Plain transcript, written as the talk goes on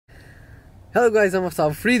Hello guys, I'm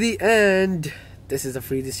Afridi and this is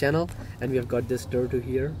Afridi's channel and we have got this turtle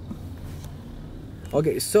here.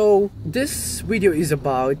 Okay, so this video is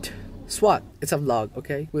about Swat. It's a vlog,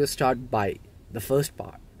 okay? We'll start by the first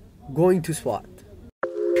part, going to Swat.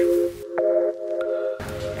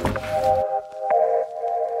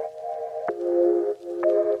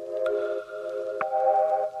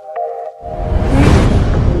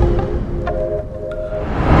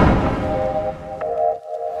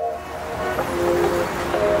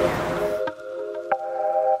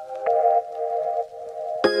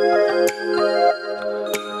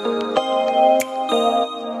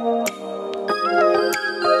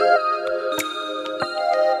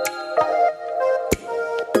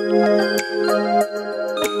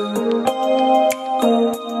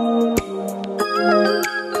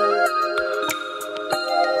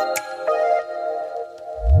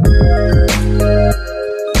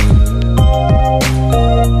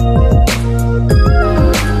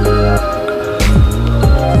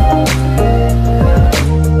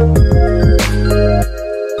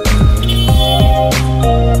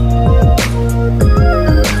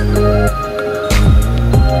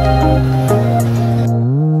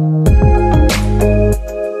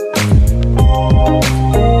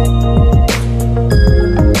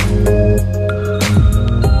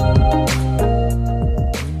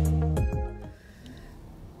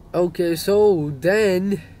 Okay, so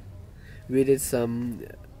then we did some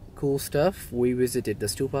cool stuff. We visited the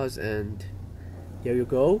stupas and here you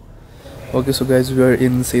go. Okay, so guys, we are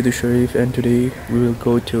in Saidu Sharif and today we will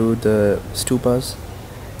go to the stupas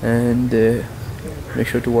and make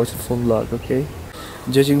sure to watch the full vlog, okay?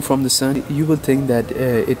 Judging from the sun, you will think that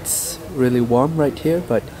it's really warm right here,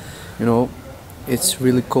 but you know, it's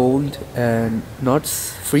really cold and not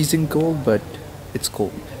freezing cold, but it's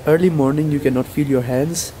cold. Early morning you cannot feel your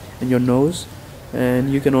hands and your nose,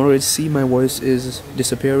 and you can already see my voice is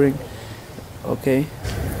disappearing. Okay,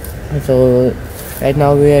 so right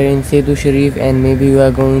now we are in Saidu Sharif and maybe we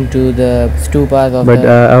are going to the stupas of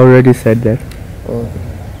I already said that. Okay,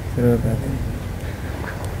 sure about that.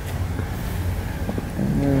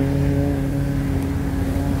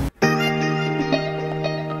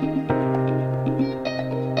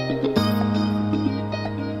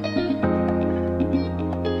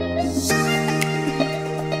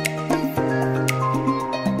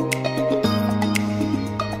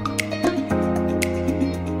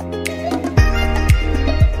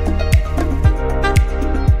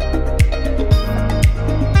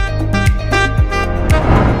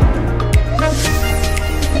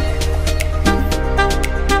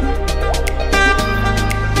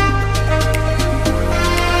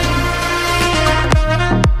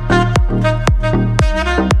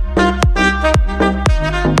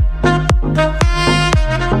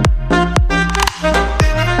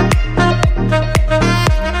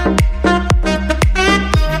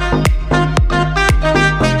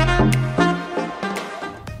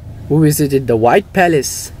 We visited the White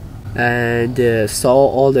Palace and saw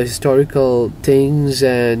all the historical things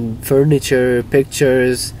and furniture,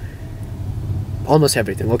 pictures, almost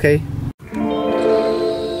everything, okay?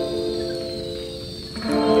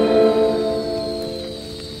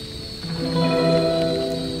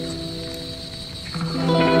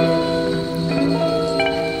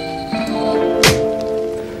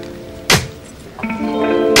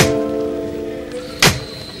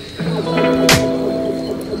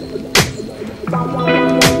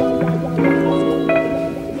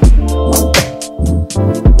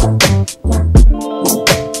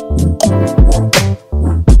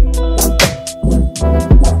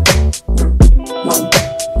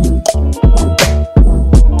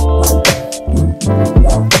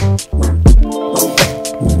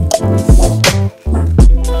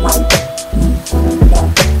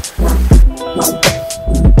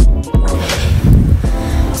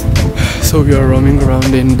 So we are roaming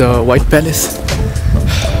around in the White Palace.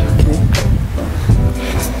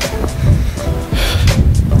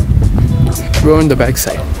 We're on the back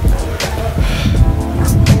side.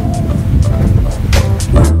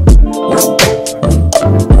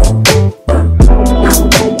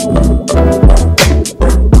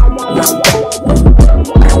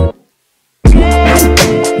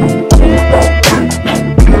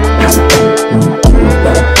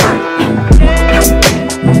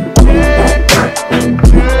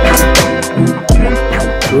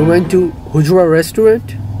 We went to Hujra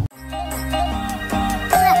restaurant.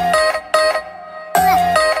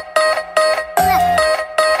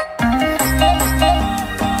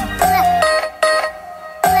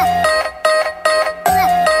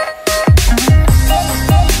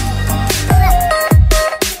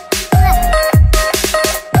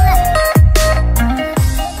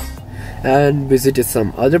 and visited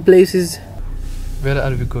some other places. Where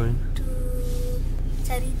are we going?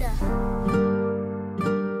 Cerita.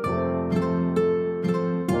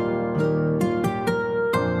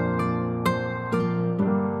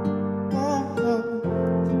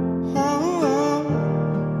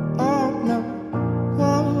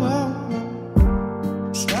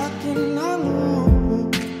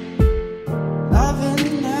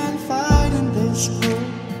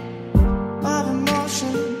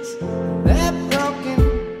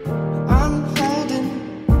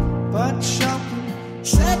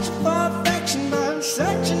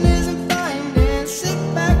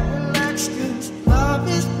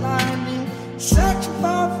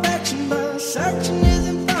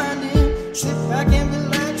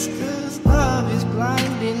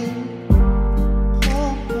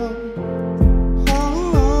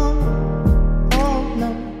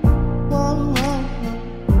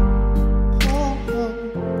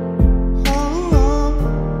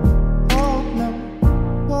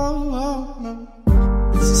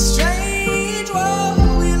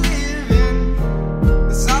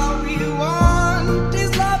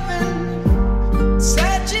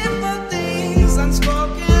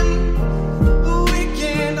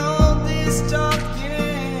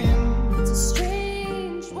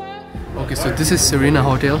 Okay, so this is Serena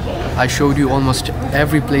Hotel. I showed you almost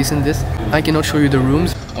every place in this. I cannot show you the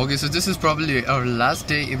rooms. Okay, so this is probably our last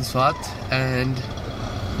day in Swat, and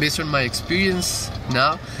based on my experience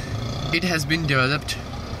now, it has been developed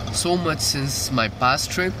so much since my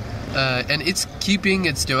past trip, and it's keeping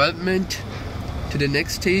its development to the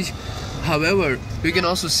next stage. However, we can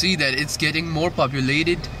also see that it's getting more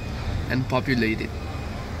populated, and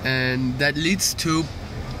that leads to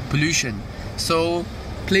pollution. So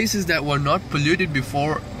places that were not polluted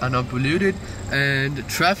before are now polluted, and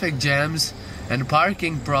traffic jams and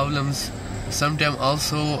parking problems sometimes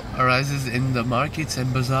also arises in the markets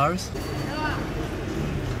and bazaars.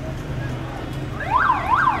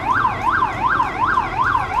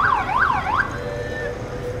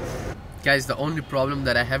 Guys, the only problem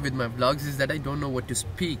that I have with my vlogs is that I don't know what to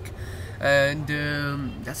speak, and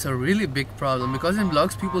that's a really big problem, because in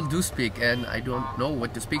vlogs people do speak and I don't know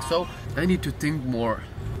what to speak, so I need to think more.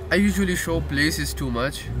 I usually show places too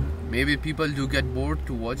much. Maybe people do get bored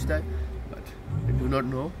to watch that, but I do not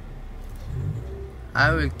know.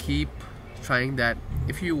 I will keep trying that.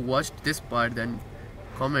 If you watched this part, then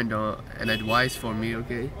comment an advice for me,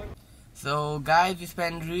 okay? So guys, we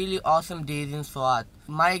spent really awesome days in Swat.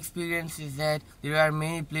 My experience is that there are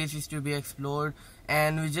many places to be explored,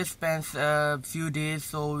 and we just spent a few days,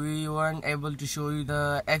 so we weren't able to show you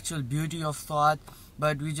the actual beauty of Swat,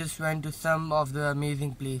 but we just went to some of the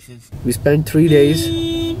amazing places. We spent 3 days.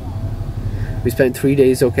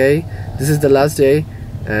 Okay? This is the last day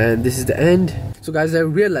and this is the end. So guys, I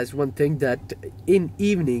realized one thing, that in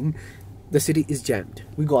evening the city is jammed.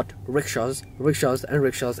 We got rickshaws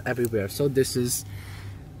everywhere. So this is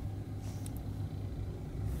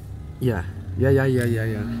yeah.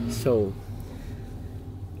 So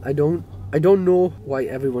I don't know why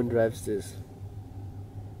everyone drives this.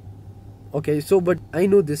 Okay, so but I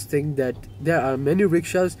know this thing, that there are many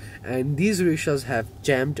rickshaws, and these rickshaws have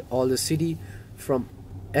jammed all the city from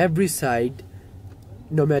every side,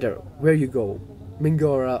 no matter where you go,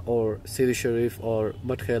 Mingora or Saidu Sharif or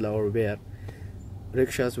Matkhela or where,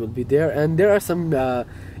 rickshaws will be there. And there are some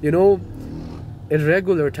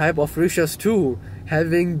irregular type of rickshaws too,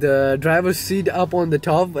 having the driver's seat up on the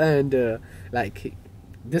top, and like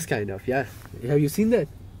this kind of, yeah. Have you seen that?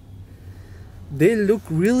 They look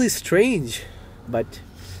really strange, but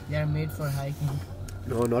They are made for hiking.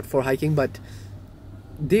 no, not for hiking, but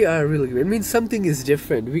they are really good. It means something is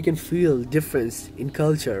different. We can feel difference in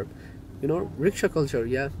culture, rickshaw culture,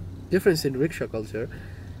 yeah, difference in rickshaw culture.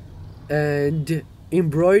 And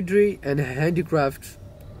embroidery and handicrafts,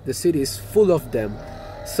 the city is full of them.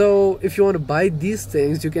 So if you want to buy these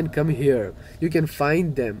things, you can come here. You can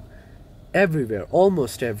find them everywhere,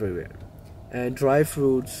 almost everywhere. And dry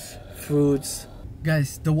fruits.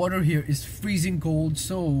 Guys, the water here is freezing cold,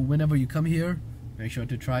 so whenever you come here, make sure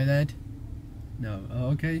to try that. No,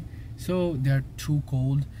 okay. So they're too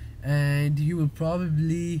cold, and you will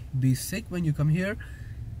probably be sick when you come here,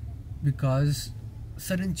 because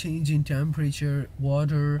sudden change in temperature,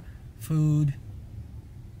 water, food,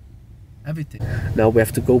 everything. Now we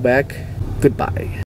have to go back. Goodbye.